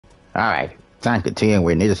Alright, time to continue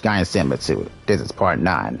with Ninja Gaiden Senbetsu. This is part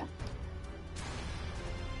 9.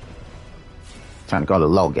 Time to go to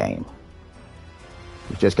low game.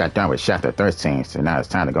 We just got done with chapter 13, so now it's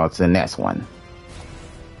time to go to the next one.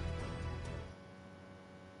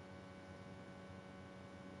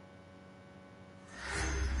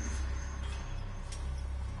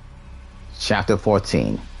 Chapter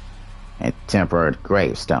 14. A Tempered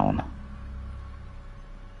Gravestone.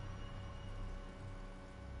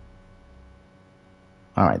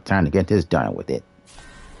 Alright, time to get this done with it.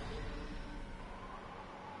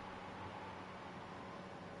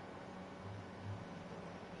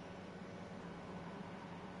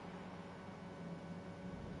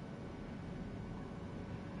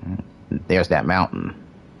 There's that mountain.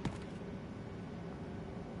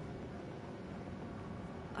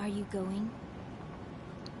 Are you going?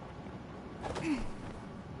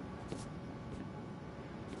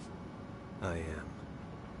 I am.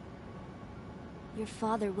 Your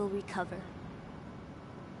father will recover.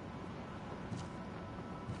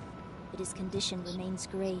 But his condition remains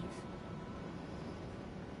grave.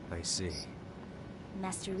 I see.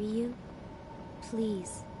 Master Ryu,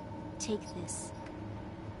 please, take this.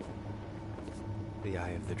 The Eye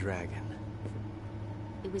of the Dragon.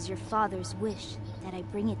 It was your father's wish that I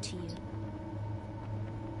bring it to you.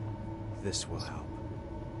 This will help.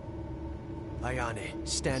 Ayane,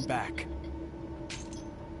 stand back.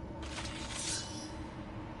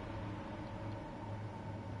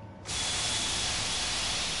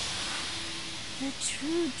 The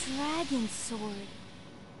true dragon sword.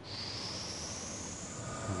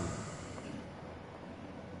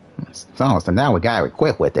 So now we gotta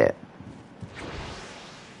equip with it.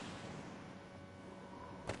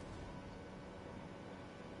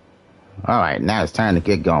 Alright, now it's time to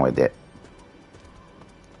get going with it.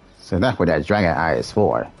 So that's what that dragon eye is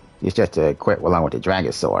for. It's just to equip along with the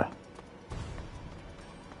dragon sword.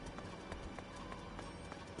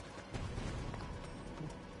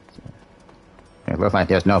 It looks like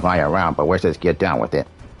there's nobody around, but let's just get down with it.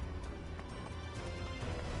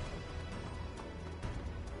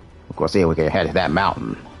 Of course, see if we can head to that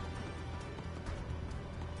mountain.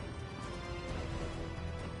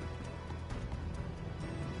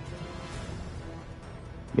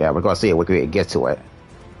 Yeah, we're gonna see if we can get to it.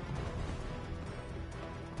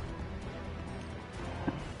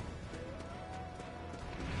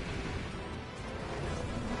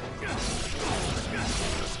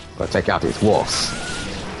 Go take out these wolves.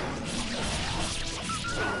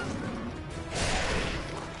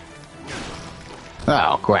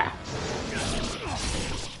 Oh crap.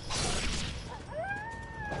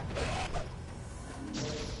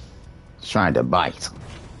 It's trying to bite.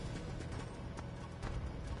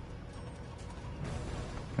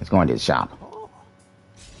 Let's go into the shop.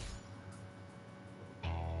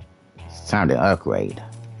 It's time to upgrade.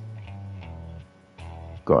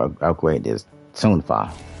 Go upgrade this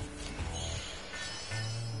Tunfa.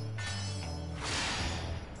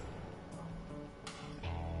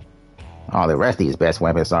 All the rest of these best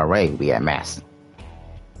weapons already be at max.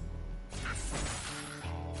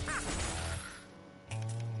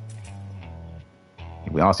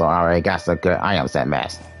 We also already got some good items at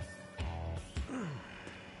max.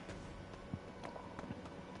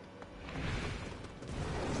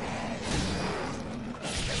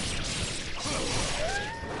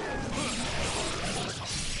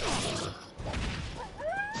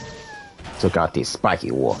 Took out these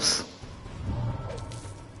spiky wolves.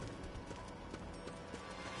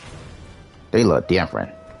 They look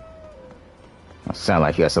different. Sound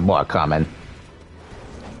like there's some more coming.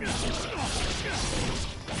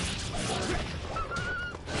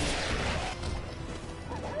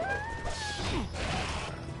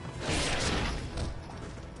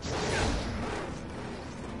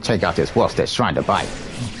 Take out this wolf that's trying to bite.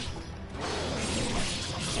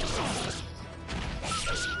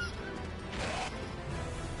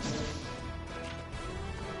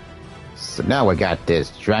 So now we got this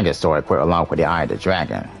dragon sword equipped along with the Eye of the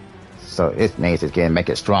Dragon. So it means it's gonna make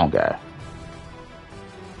it stronger.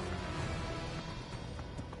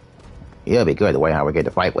 It'll be good the way how we get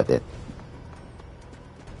to fight with it.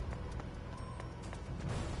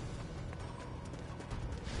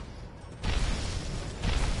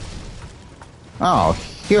 Oh,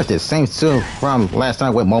 here's the same suit from last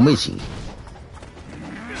time with Momichi.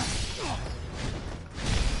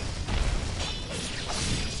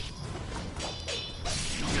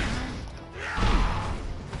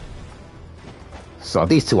 So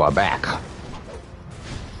these two are back.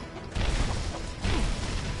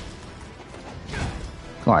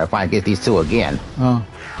 Alright, if I get these two again.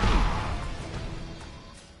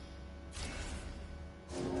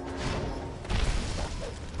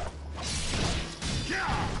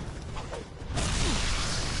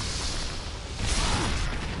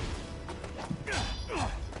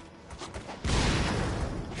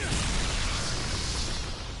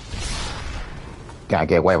 Gotta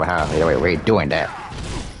get away with how we're doing that.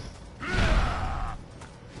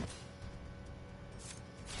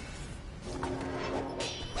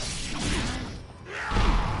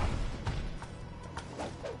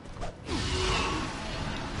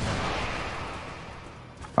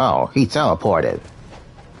 Oh, he teleported.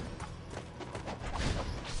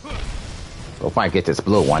 We'll probably get this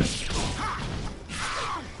blue one.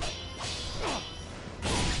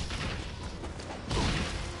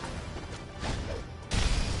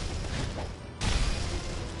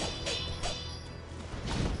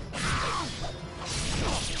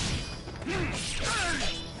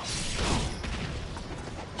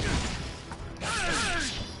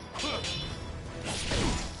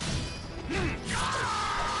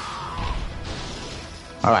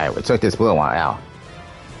 Alright, we took this blue one out.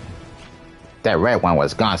 That red one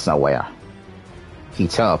was gone somewhere. He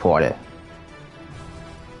teleported.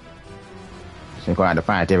 So we're going to have to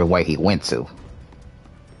find a different way he went to.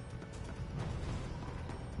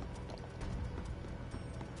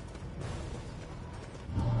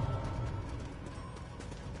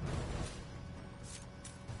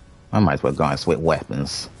 I might as well go and switch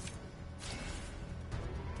weapons.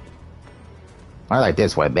 I like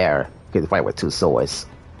this one better. Get to fight with two swords.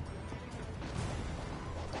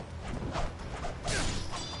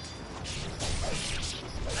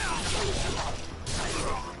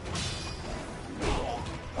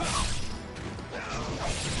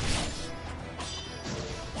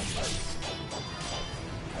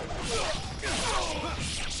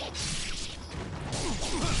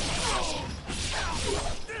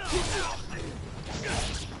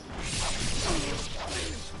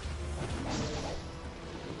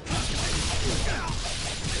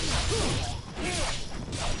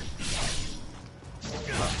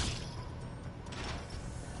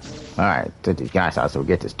 Alright, to these guys' house, so we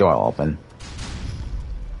get this door open.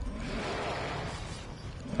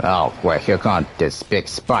 Oh, well, here come this big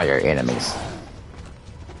spire enemies.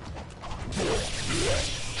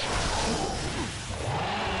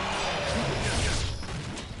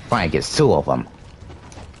 Finally gets two of them.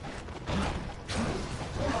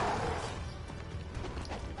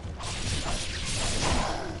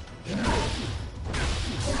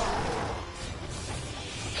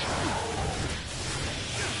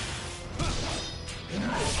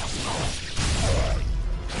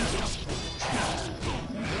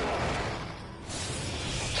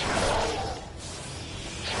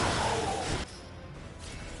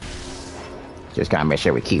 Just gotta make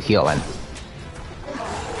sure we keep healing.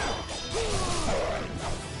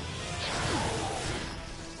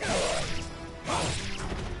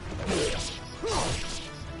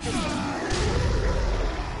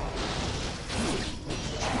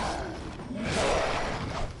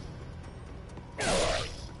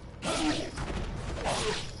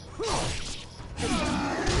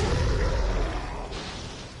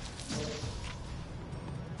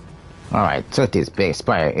 Alright, took these big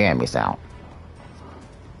spire enemies out.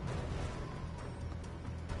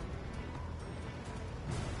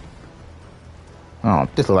 Oh,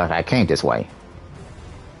 this looks like I came this way.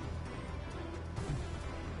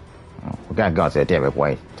 Oh, we gotta go to a different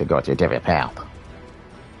way to go to a different path.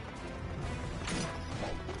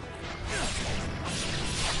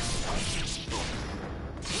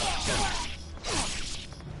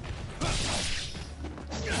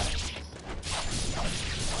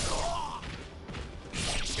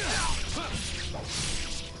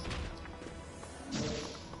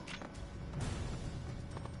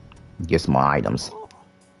 Get some more items.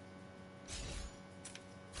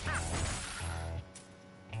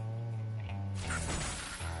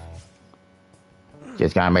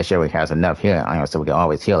 Just gotta make sure we have enough healing items so we can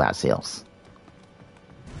always heal ourselves.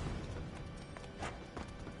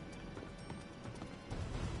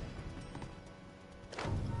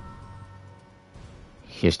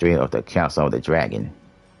 History of the Council of the Dragon.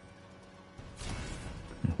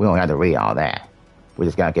 We don't have to read all that. We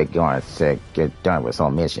just gotta get going to get done with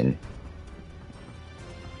some mission.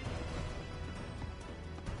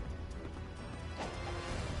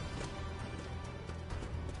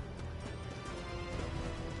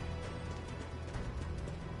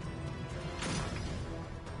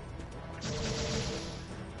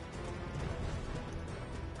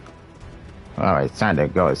 Alright, it's time to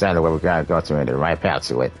go exactly where we gotta go to in the right path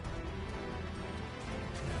to it.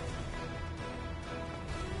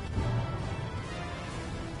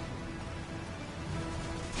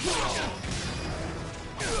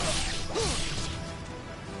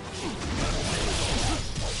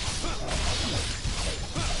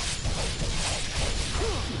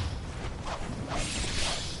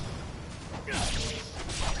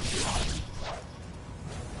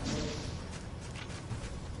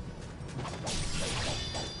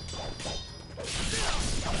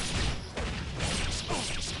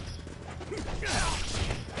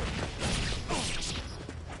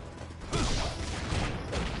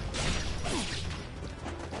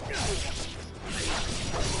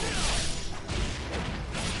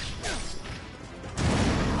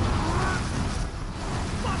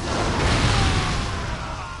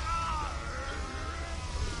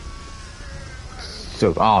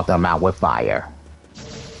 took all of them out with fire.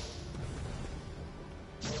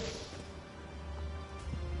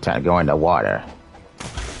 Time to go in the water.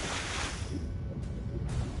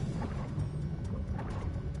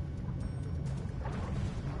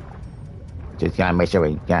 Just gotta make sure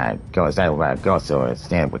we gotta go inside where we're gonna go, so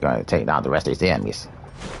instead we're gonna take down the rest of these enemies.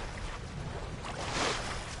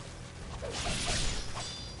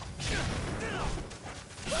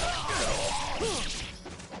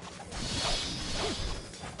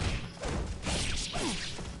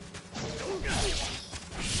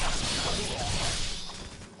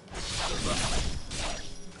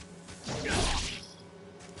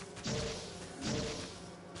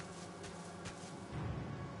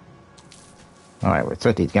 Alright, we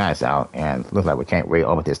took these guys out, and looks like we can't really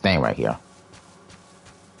over this thing right here.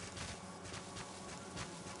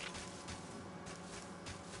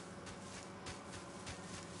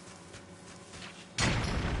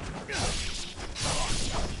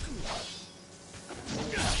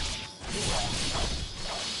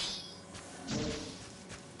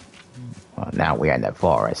 Well, now we're in the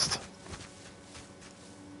forest.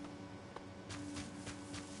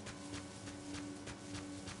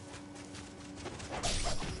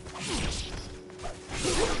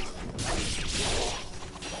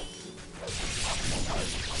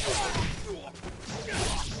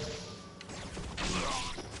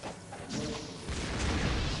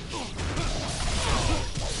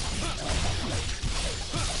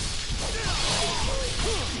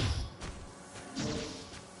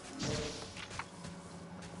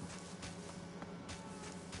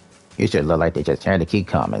 You should look like they just had to keep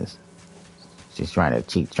coming. She's trying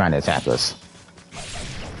to attack us.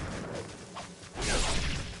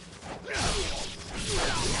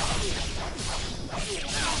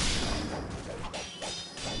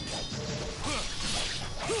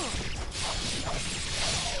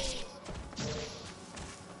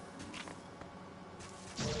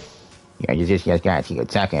 Yeah, you just gotta keep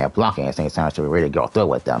attacking and blocking at the same time so we really go through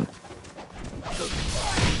with them.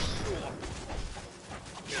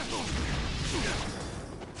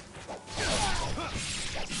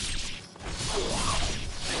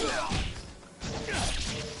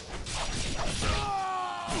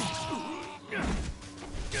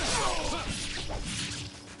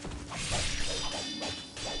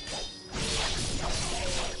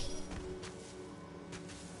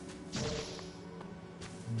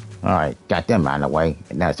 Alright, got them out of the way,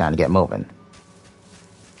 and now it's time to get moving.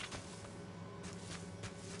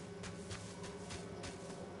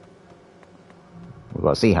 We're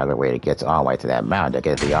gonna see how the way it gets all the way to that mountain to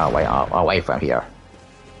get the all the way away from here.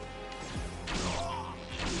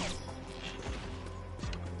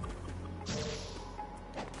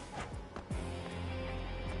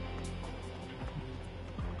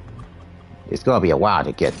 It's gonna be a while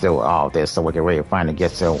to get through all this, so we can really finally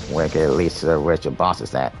get to where we can at least where the boss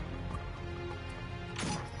is at.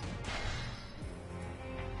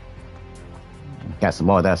 Got some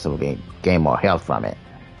more of that so we can gain more health from it.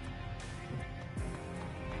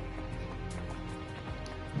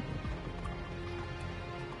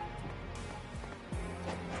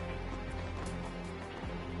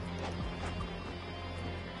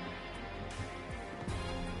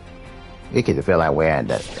 You can feel like we're in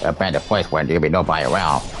the abandoned place where there'll be nobody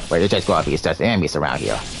around, but there's just gonna be such enemies around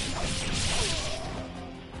here.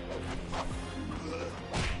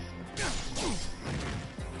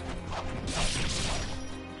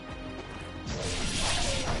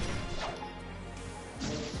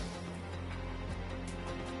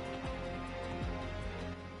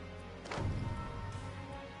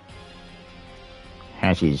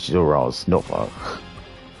 Hanshizuro's notebook.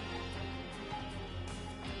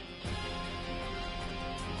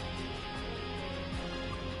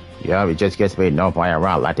 Yeah, it just gets to be nobody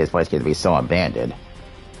around, like this place gets to be so abandoned.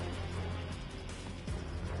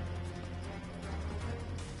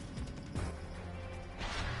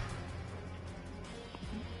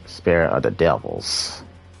 Spirit of the Devils.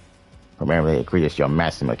 Remember, it creates your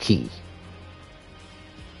maximum key.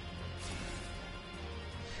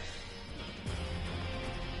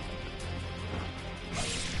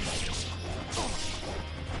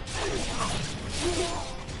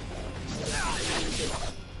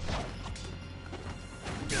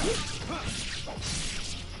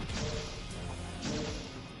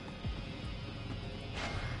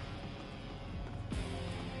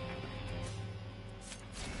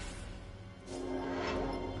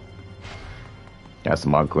 That's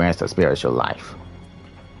more grants to spiritual life.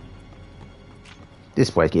 This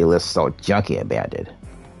place get a little so junky abandoned.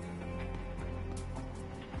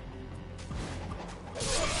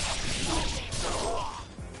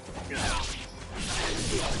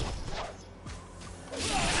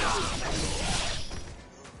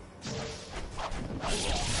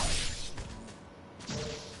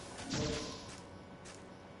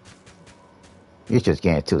 It's just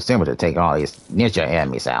getting too simple to take all these ninja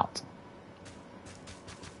enemies out.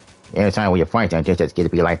 Every time when you fight them, they just get to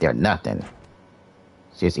be like they're nothing.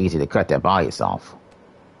 It's just easy to cut their bodies off.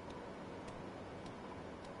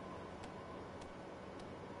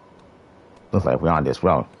 Looks like we're on this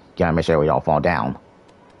road. Gotta make sure we don't fall down.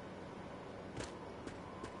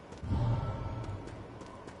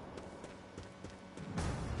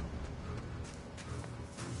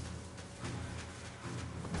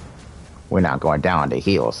 We're not going down the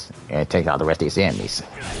hills and take out the rest of these enemies.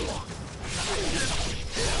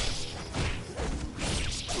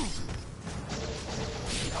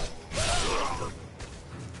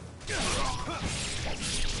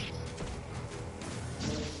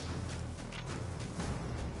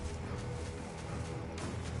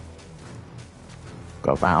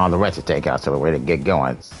 Go find all the rest to take out so we're ready to get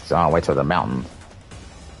going. So I'll wait till the mountain.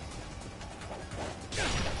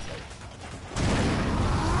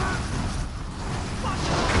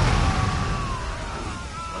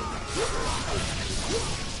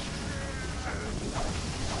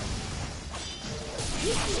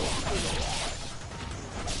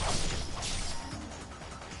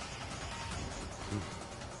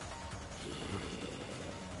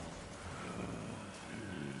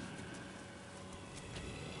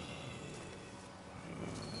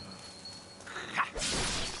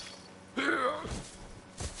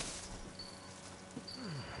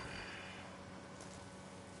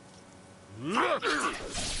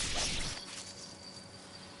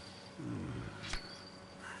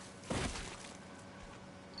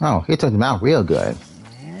 Oh, he took them out real good.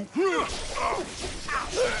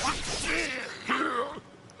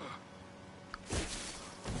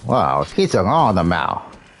 Wow, he took all of them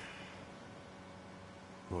out.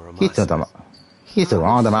 He took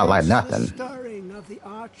all of them out like nothing. The stirring of the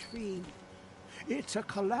archfiend. It's a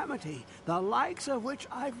calamity, the likes of which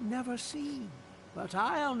I've never seen. But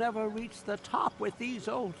I'll never reach the top with these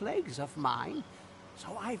old legs of mine,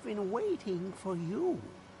 so I've been waiting for you.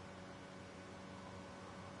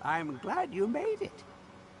 I'm glad you made it.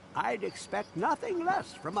 I'd expect nothing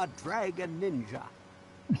less from a dragon ninja.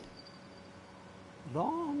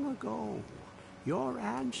 Long ago, your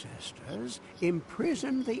ancestors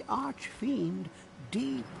imprisoned the archfiend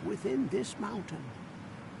deep within this mountain.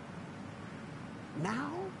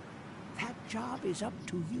 Now, that job is up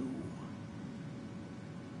to you.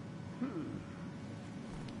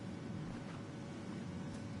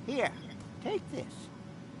 Here, take this.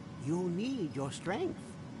 You'll need your strength.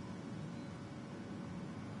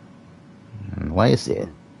 What is it?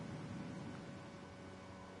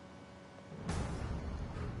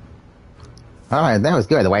 Alright, that was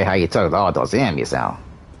good, the way how you took all those enemies out.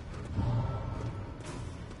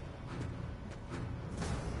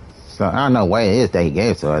 So I don't know what it is that he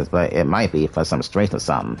gave to us, but it might be for some strength or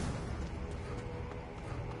something.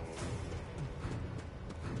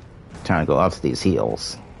 Trying to go up to these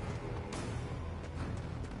hills.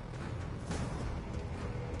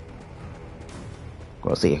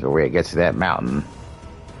 Go see if we get to that mountain.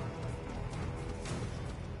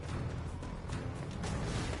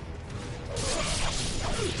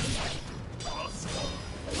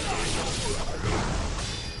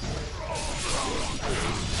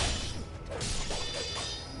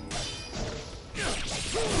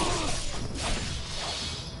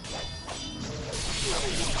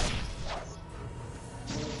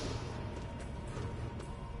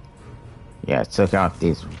 Yeah, took out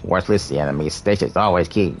these worthless enemies. They just always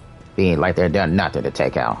keep being like they're done nothing to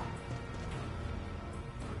take out.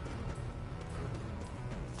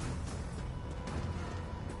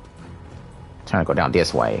 Trying to go down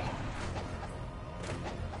this way.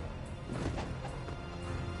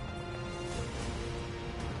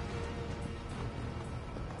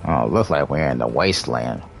 Oh, looks like we're in the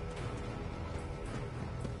wasteland.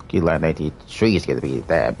 You look like these trees get to be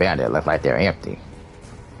that abandoned, look like they're empty.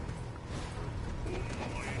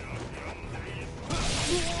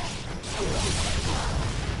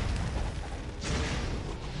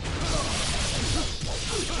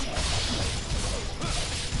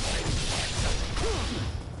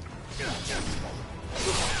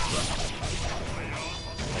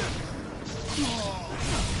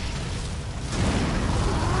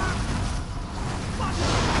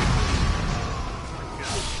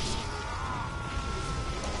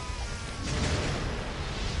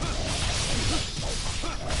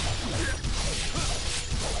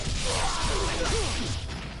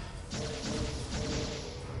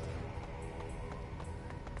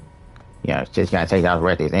 Yeah, just gotta take out the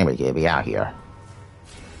rest of these enemies to be out here.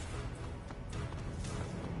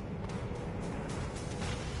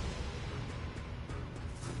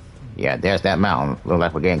 Yeah, there's that mountain. Looks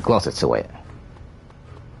like we're getting closer to it.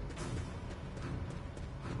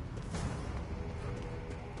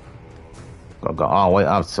 go all the way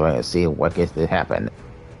up to it and see what gets to happen.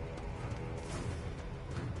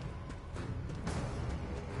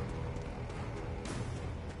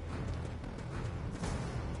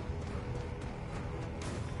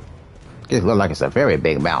 It looks like it's a very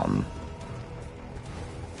big mountain.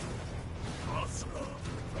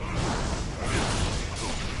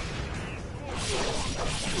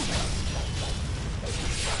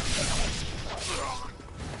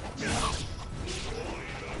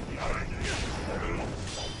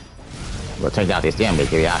 We'll take out this enemy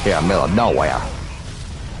here out here in the middle of nowhere.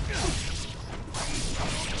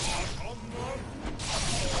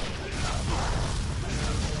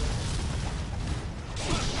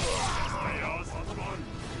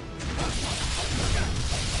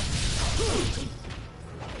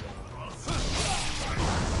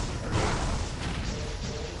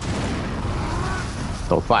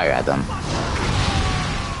 Throw fire at them.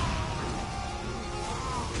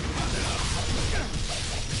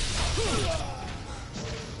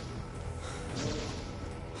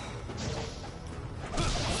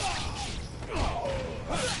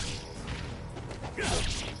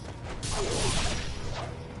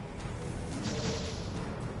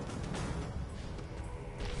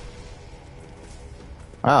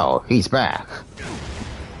 Oh, he's back.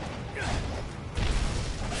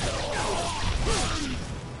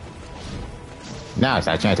 Now it's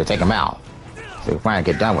our chance to take him out. So we can finally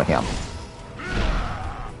get done with him.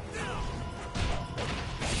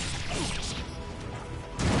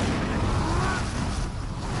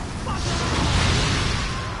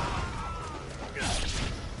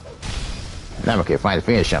 Now we can finally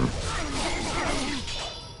finish him.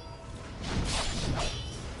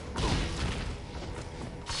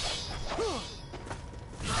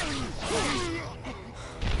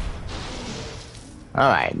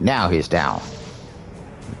 Alright, now he's down.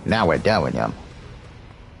 Now we're done with him.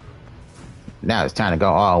 Now it's time to go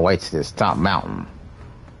all the way to this top mountain.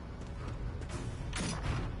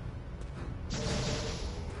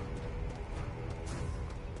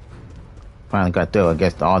 Finally got through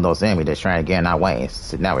against all those enemies that's trying to get in our way.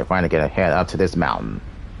 So now we're finally gonna head up to this mountain.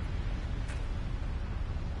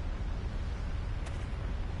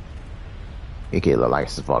 It could look like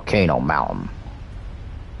it's a volcano mountain.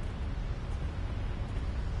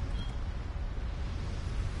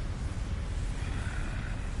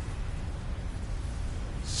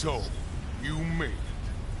 So, you made it.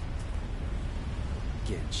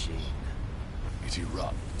 Genshin. It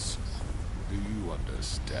erupts. Do you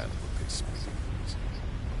understand what this means?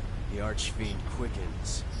 The Archfiend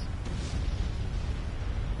quickens.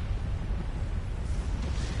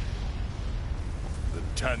 The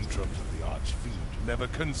tantrums of the Archfiend never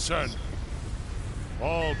concerned me.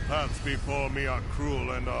 All paths before me are cruel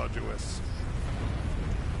and arduous.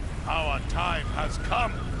 Our time has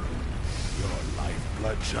come. Your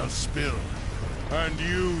lifeblood shall spill, and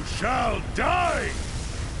you shall die!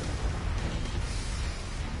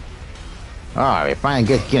 Alright, we finally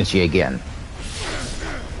get Genshi again.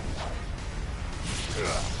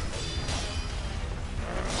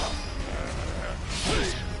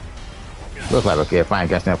 Looks like we could finally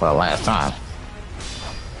get him for the last time.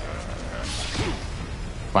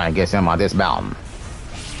 Finally get him on this mountain.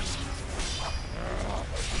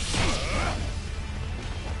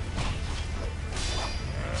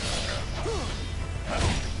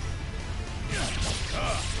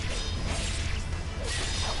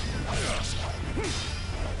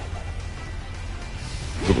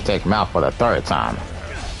 Get to take him out for the third time.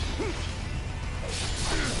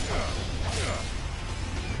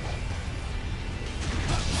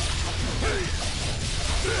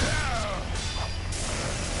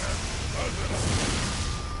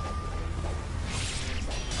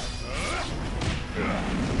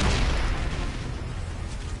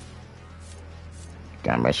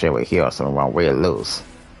 Gotta make sure we heal so we won't really lose.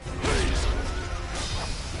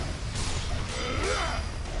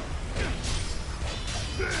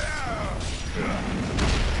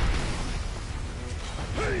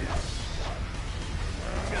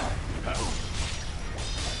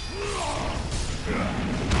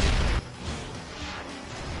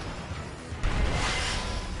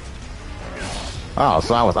 Oh,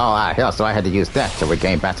 so I was all out of health, so I had to use that to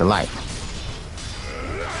regain back to life.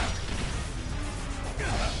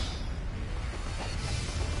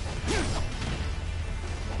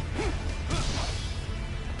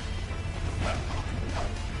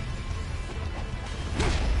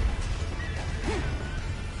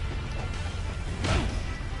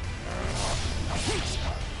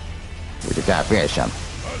 We just gotta finish him.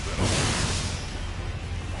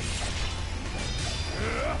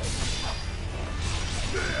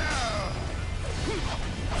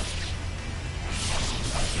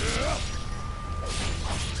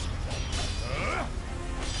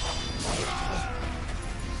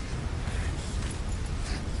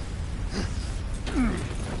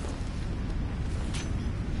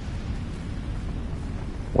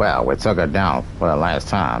 Well, we took her down for the last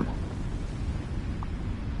time.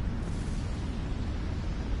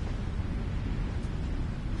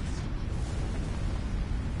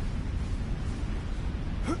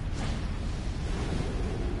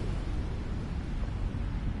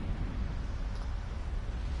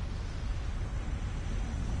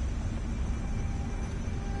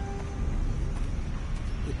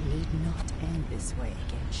 It need not end this way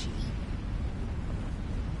again, She.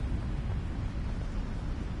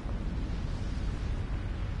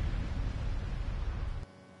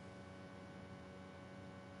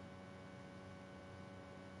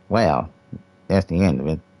 Well, that's the end of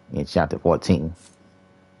it in chapter 14.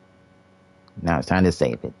 Now it's time to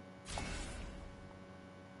save it.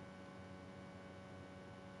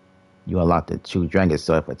 You unlock the True Dragon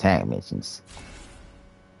Sword for tag missions.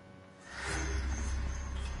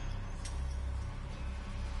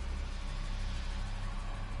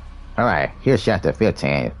 Alright, here's chapter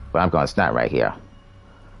 15, but I'm going to stop right here.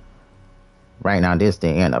 Right now, this is the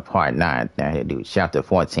end of part 9. Now, I do chapter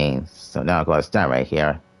 14, so now I'm going to stop right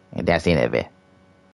here, and that's the end of it.